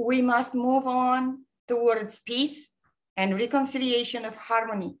 and we must move on towards peace and reconciliation of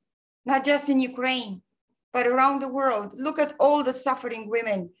harmony, not just in Ukraine, but around the world. Look at all the suffering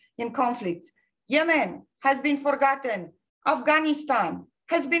women in conflicts. Yemen has been forgotten. Afghanistan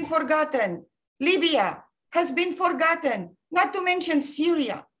has been forgotten. Libya has been forgotten, not to mention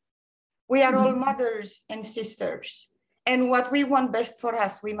Syria. We are all mothers and sisters. And what we want best for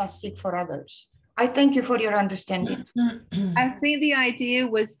us, we must seek for others. I thank you for your understanding. I think the idea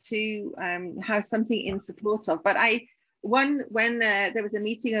was to have something in support of, but when there was a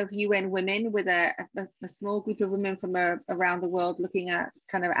meeting of UN women with a small group of women from around the world looking at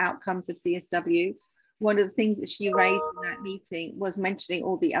kind of outcomes of CSW, one of the things that she raised in that meeting was mentioning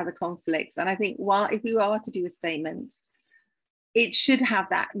all the other conflicts. And I think, well, if we are to do a statement, it should have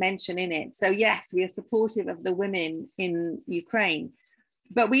that mention in it. So yes, we are supportive of the women in Ukraine,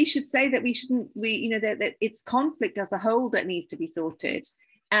 but we should say that that it's conflict as a whole that needs to be sorted.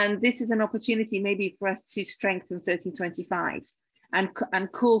 And this is an opportunity maybe for us to strengthen 1325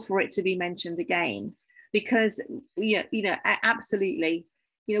 and call for it to be mentioned again, because absolutely,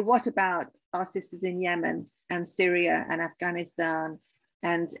 what about our sisters in Yemen and Syria and Afghanistan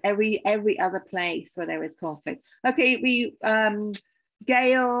and every other place where there is conflict? Okay, we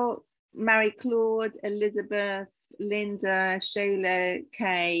Gail, Marie-Claude, Elizabeth, Linda, Shayla,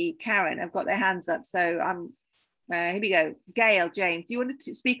 Kay, Karen have got their hands up, so here we go. Gail, James, do you want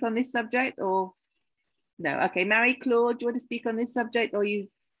to speak on this subject or no? Okay, Marie-Claude, do you want to speak on this subject, or you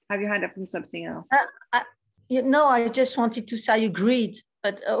have your hand up from something else? I just wanted to say I agreed,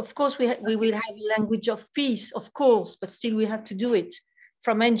 but of course we will have a language of peace, of course, but still we have to do it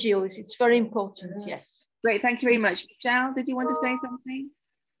from NGOs. It's very important. Yes. Great, thank you very much. Michelle, did you want to say something?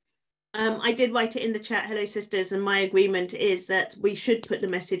 I did write it in the chat, hello sisters, and my agreement is that we should put the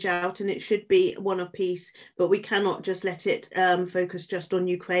message out and it should be one of peace, but we cannot just let it focus just on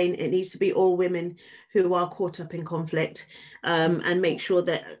Ukraine. It needs to be all women who are caught up in conflict, and make sure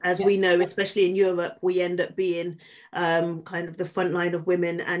that, as we know, especially in Europe, we end up being kind of the front line of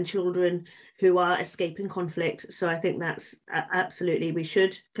women and children who are escaping conflict. So I think that's absolutely, we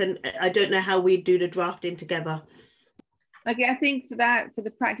should. I don't know how we do the drafting together. Okay, I think for the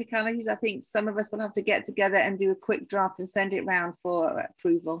practicalities, I think some of us will have to get together and do a quick draft and send it round for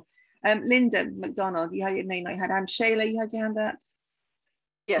approval. Linda McDonald, you had your name, Shayla, you had your hand up?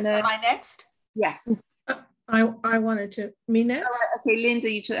 Yes, no. Am I next? Yes. I wanted to, me next? All right, okay,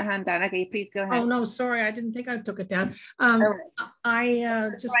 Linda, you took a hand down. Okay, please go ahead. Oh, no, sorry, I didn't think I took it down. I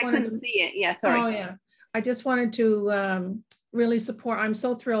just wanted to see it. Yeah, sorry. Oh, yeah. I just wanted to really support. I'm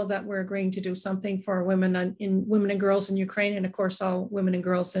so thrilled that we're agreeing to do something for women and girls in Ukraine, and of course all women and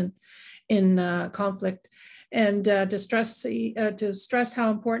girls in conflict, and to stress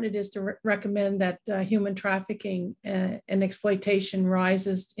how important it is to recommend that human trafficking and exploitation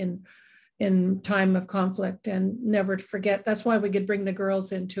rises in time of conflict, and never to forget. That's why we could bring the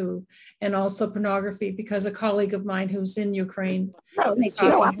girls into, and also pornography, because a colleague of mine who's in Ukraine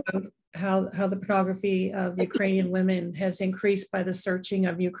how the pornography of Ukrainian women has increased by the searching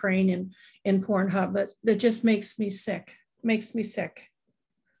of Ukraine in Pornhub. But that just makes me sick.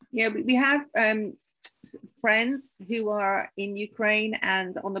 Yeah, we have friends who are in Ukraine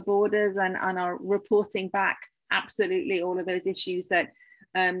and on the borders and are reporting back absolutely all of those issues, that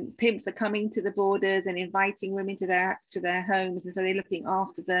pimps are coming to the borders and inviting women to their homes, and so they're looking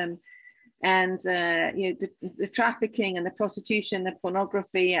after them. And the trafficking and the prostitution, the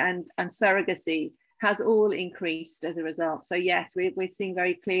pornography and surrogacy has all increased as a result. So yes, we're seeing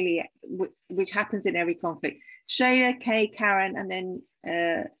very clearly which happens in every conflict. Shayla, Kay, Karen, and then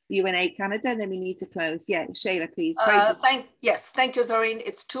UNA Canada, and then we need to close. Yeah, Shayla, please. Thank you, Zorine.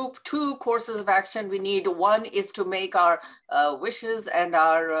 It's two courses of action we need. One is to make our wishes and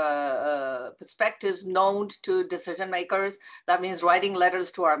our perspectives known to decision makers. That means writing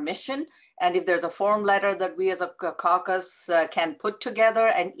letters to our mission. And if there's a form letter that we as a caucus can put together,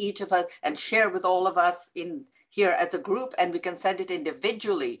 and each of us and share with all of us in here as a group, and we can send it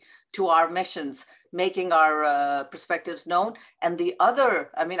individually to our missions, making our perspectives known. And the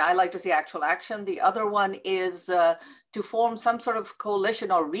other, I like to see actual action. The other one is to form some sort of coalition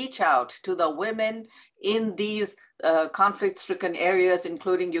or reach out to the women in these conflict-stricken areas,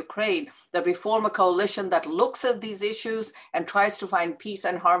 including Ukraine, that we form a coalition that looks at these issues and tries to find peace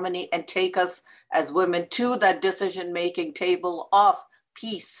and harmony and take us as women to that decision-making table of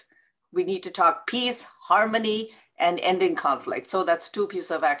peace. We need to talk peace, harmony, and ending conflict. So that's two pieces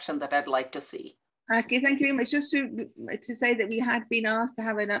of action that I'd like to see. Okay, thank you very much. Just to say that we had been asked to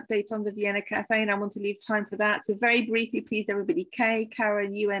have an update on the Vienna Cafe, and I want to leave time for that. So very briefly, please, everybody. Kay,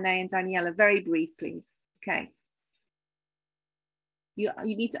 Karen, UNA, and Daniela, very brief, please. Okay. You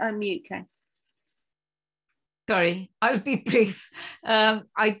need to unmute, Kay. Sorry, I'll be brief.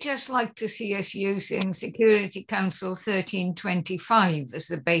 I'd just like to see us using Security Council 1325 as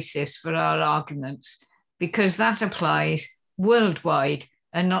the basis for our arguments, because that applies worldwide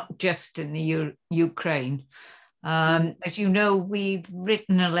and not just in the Ukraine. As you know, we've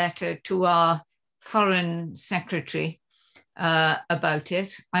written a letter to our Foreign Secretary about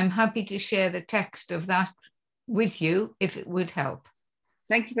it. I'm happy to share the text of that with you if it would help.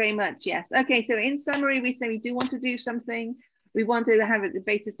 Thank you very much. Yes. Okay. So in summary, we say we do want to do something. We want to have a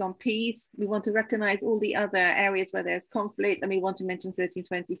basis on peace. We want to recognize all the other areas where there's conflict, and we want to mention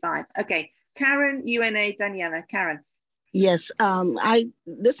 1325. Okay, Karen, UNA, Daniela. Karen. Yes, I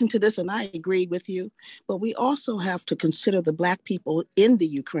listened to this and I agree with you, but we also have to consider the Black people in the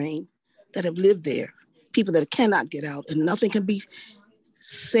Ukraine that have lived there, people that cannot get out, and nothing can be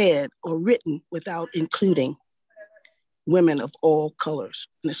said or written without including women of all colors,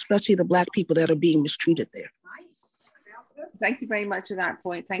 and especially the Black people that are being mistreated there. Thank you very much for that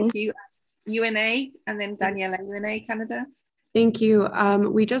point. Thank you. UNA, and then Daniela, UNA, Canada. Thank you.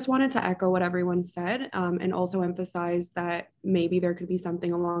 We just wanted to echo what everyone said and also emphasize that maybe there could be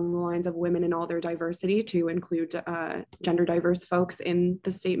something along the lines of women in all their diversity to include gender diverse folks in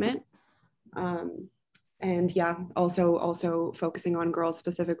the statement. And yeah, also focusing on girls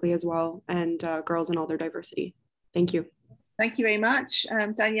specifically as well, and girls in all their diversity. Thank you. Thank you very much.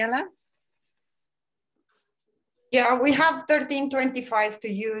 Daniela? Yeah, we have 1325 to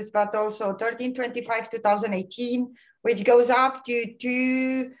use, but also 1325 2018, which goes up to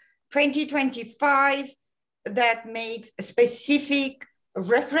 2025, that makes specific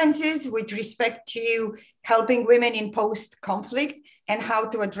references with respect to helping women in post-conflict and how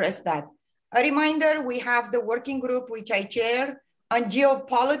to address that. A reminder, we have the working group, which I chair, on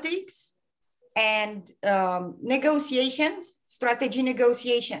geopolitics and negotiations, strategy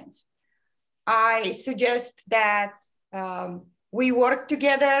negotiations. I suggest that we work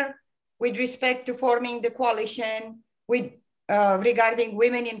together with respect to forming the coalition with regarding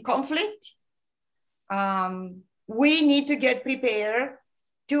women in conflict. We need to get prepared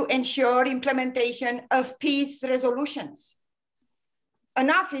to ensure implementation of peace resolutions.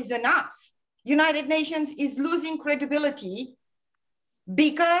 Enough is enough. United Nations is losing credibility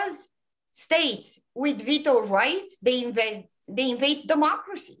because states with veto rights, they invade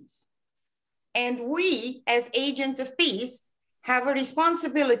democracies. And we, as agents of peace, have a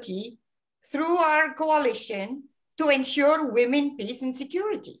responsibility through our coalition to ensure women, peace, and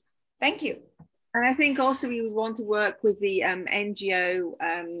security. Thank you. And I think also we would want to work with the NGO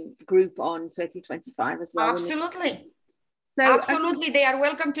group on 3025 as well. Absolutely. So, absolutely, they are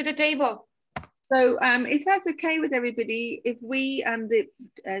welcome to the table. So if that's okay with everybody, if we,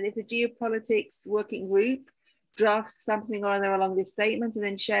 if the geopolitics working group drafts something or other along this statement and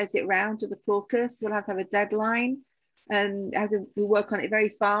then shares it around to the caucus, we'll have to have a deadline and we work on it very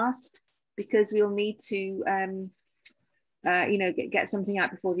fast because we'll need to get something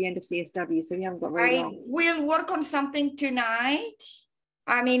out before the end of CSW, so we haven't got very long. We'll work on something tonight.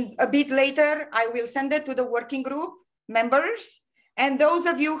 I mean, a bit later, I will send it to the working group members. And those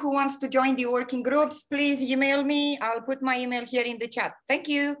of you who wants to join the working groups, please email me. I'll put my email here in the chat. Thank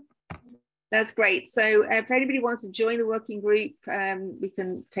you. That's great. So if anybody wants to join the working group, we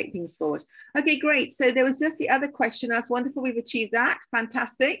can take things forward. Okay, great. So there was just the other question. That's wonderful. We've achieved that.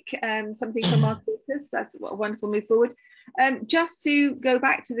 Fantastic. Something from our caucus. That's a wonderful move forward. Just to go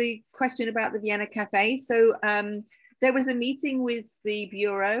back to the question about the Vienna Cafe. So there was a meeting with the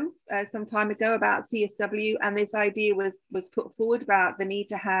Bureau some time ago about CSW, and this idea was put forward about the need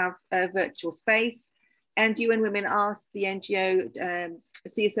to have a virtual space. And UN Women asked the NGO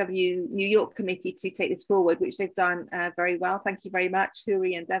CSW New York committee to take this forward, which they've done very well. Thank you very much,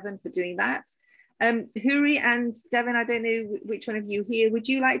 Huri and Devon, for doing that. Huri and Devon, I don't know which one of you here, would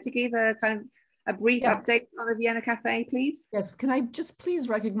you like to give a kind of a brief update on the Vienna Cafe, please? Yes, can I just please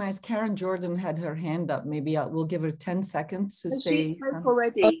recognize Karen Jordan had her hand up. Maybe we'll give her 10 seconds to say. She spoke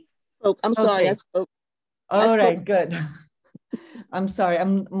already. Oh, I'm sorry, I spoke. All right, good. I'm sorry,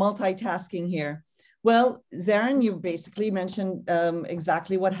 I'm multitasking here. Well, Zarin, you basically mentioned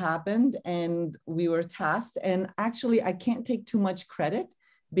exactly what happened, and we were tasked. And actually, I can't take too much credit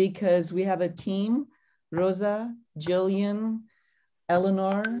because we have a team, Rosa, Jillian,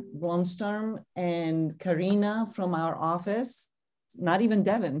 Eleanor Blomstorm, and Karina from our office, not even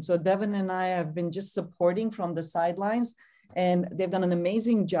Devon. So Devon and I have been just supporting from the sidelines, and they've done an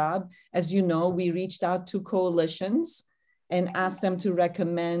amazing job. As you know, we reached out to coalitions and asked them to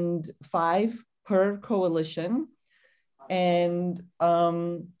recommend 5 per coalition. And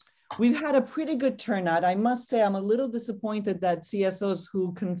we've had a pretty good turnout. I must say, I'm a little disappointed that CSOs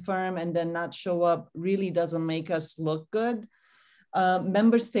who confirm and then not show up really doesn't make us look good.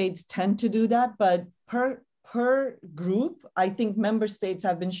 Member states tend to do that, but per group, I think member states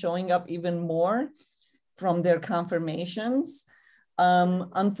have been showing up even more from their confirmations.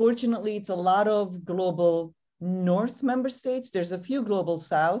 Unfortunately, it's a lot of global North member states. There's a few global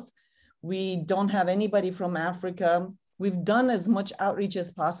South. We don't have anybody from Africa. We've done as much outreach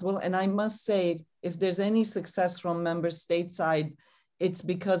as possible. And I must say, if there's any success from member stateside, it's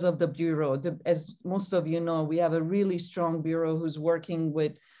because of the Bureau. As most of you know, we have a really strong Bureau who's working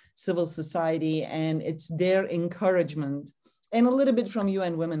with civil society, and it's their encouragement. And a little bit from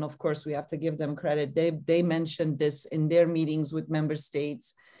UN Women, of course, we have to give them credit. They mentioned this in their meetings with member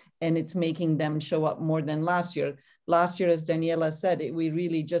states, and it's making them show up more than last year. Last year, as Daniela said, we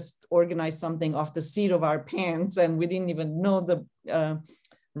really just organized something off the seat of our pants, and we didn't even know the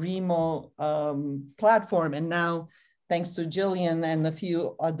REMO platform. And now, thanks to Jillian and a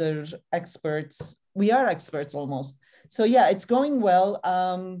few other experts, we are experts almost. So yeah, it's going well.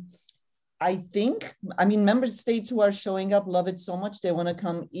 I think, member states who are showing up love it so much, they want to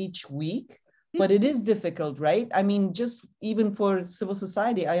come each week, but it is difficult, right? Just even for civil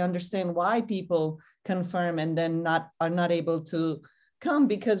society, I understand why people confirm and then are not able to come,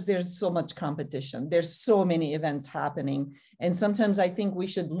 because there's so much competition. There's so many events happening. And sometimes I think we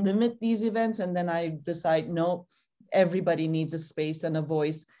should limit these events, and then I decide, no, everybody needs a space and a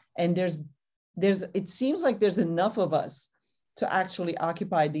voice. And it seems like there's enough of us to actually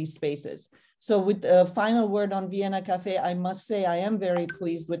occupy these spaces. So with the final word on Vienna Cafe, I must say I am very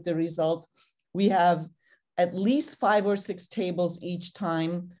pleased with the results. We have at least 5 or 6 tables each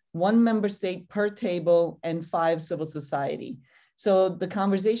time, 1 member state per table, and 5 civil society. So the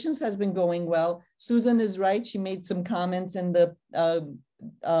conversations has been going well. Susan is right. She made some comments in the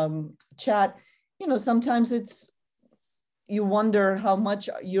chat. Sometimes you wonder how much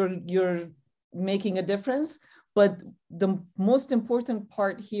you're making a difference. But the most important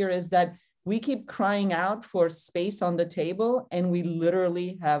part here is that we keep crying out for space on the table, and we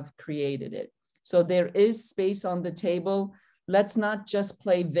literally have created it. So there is space on the table. Let's not just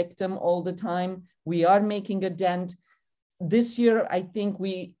play victim all the time. We are making a dent. This year, I think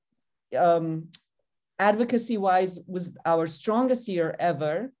we, advocacy-wise, was our strongest year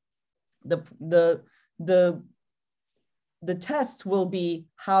ever. The test will be,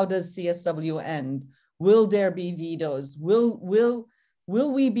 how does CSW end? Will there be vetoes? Will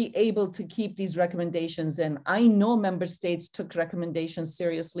we be able to keep these recommendations? And I know member states took recommendations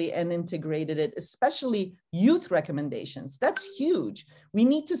seriously and integrated it, especially youth recommendations. That's huge. We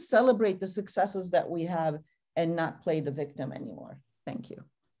need to celebrate the successes that we have and not play the victim anymore. Thank you.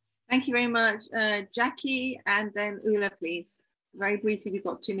 Thank you very much. Jackie, and then Ula, please. Very briefly, we've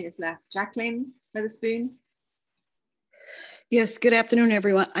got 2 minutes left. Jacqueline Weatherspoon. Yes, good afternoon,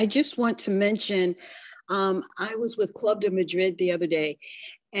 everyone. I just want to mention, I was with Club de Madrid the other day,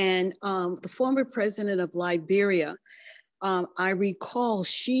 and the former president of Liberia, I recall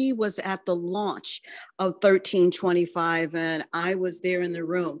she was at the launch of 1325, and I was there in the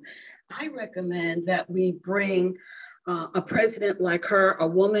room. I recommend that we bring a president like her, a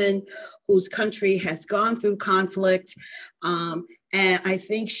woman whose country has gone through conflict, and I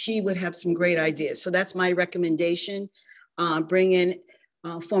think she would have some great ideas. So that's my recommendation, bring in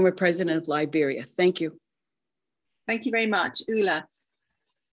former president of Liberia. Thank you. Thank you very much. Ula.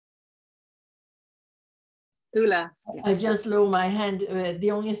 Ula. I just lower my hand.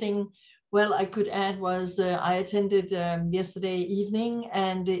 The only thing, well, I could add was I attended yesterday evening,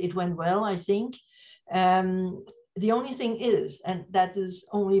 and it went well, I think. The only thing is, and that is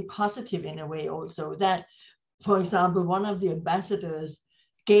only positive in a way also, that, for example, one of the ambassadors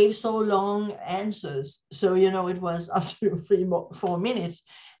gave so long answers. So, it was up to 4 minutes.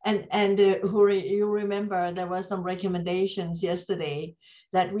 And you remember there were some recommendations yesterday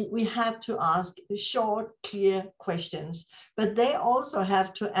that we have to ask short, clear questions, but they also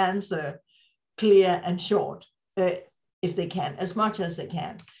have to answer clear and short if they can, as much as they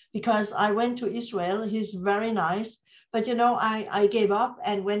can. Because I went to Israel, he's very nice, but I gave up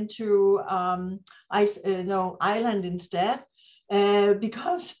and went to Ireland instead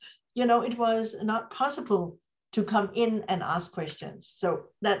because it was not possible to come in and ask questions. So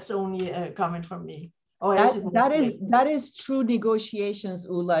that's only a comment from me. That is true negotiations,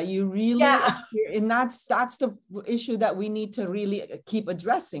 Ula. You really, and that's the issue that we need to really keep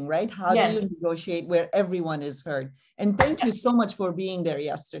addressing, right? How do you negotiate where everyone is heard? And thank you so much for being there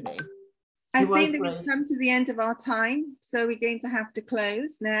yesterday. I think that we've come to the end of our time, so we're going to have to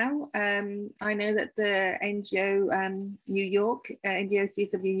close now. I know that the NGO New York, NGO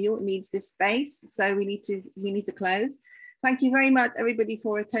CSW New York needs this space, so we need to close. Thank you very much, everybody,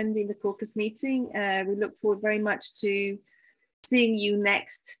 for attending the caucus meeting. We look forward very much to seeing you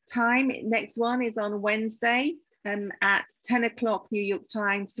next time. Next one is on Wednesday at 10 o'clock New York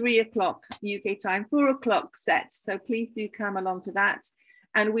time, 3 o'clock UK time, 4 o'clock sets. So please do come along to that,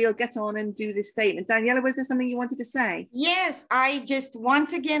 and we'll get on and do this statement. Daniela, was there something you wanted to say? Yes, I just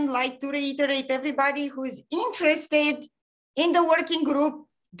once again like to reiterate, everybody who is interested in the working group,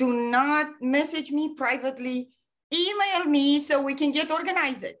 do not message me privately. email me so we can get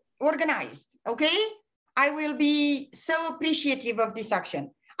organized, okay? I will be so appreciative of this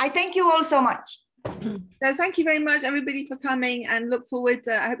action. I thank you all so much. So thank you very much, everybody, for coming, and look forward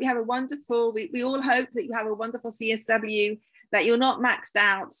to, I hope you have a wonderful, we all hope that you have a wonderful CSW, that you're not maxed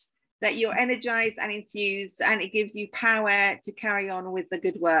out, that you're energized and enthused, and it gives you power to carry on with the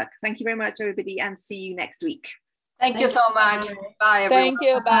good work. Thank you very much, everybody, and see you next week. Thank you so much. Bye, everyone. Thank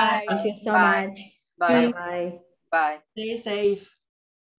you. Bye. Thank you so Bye. much. Bye. Bye. Bye. Stay safe.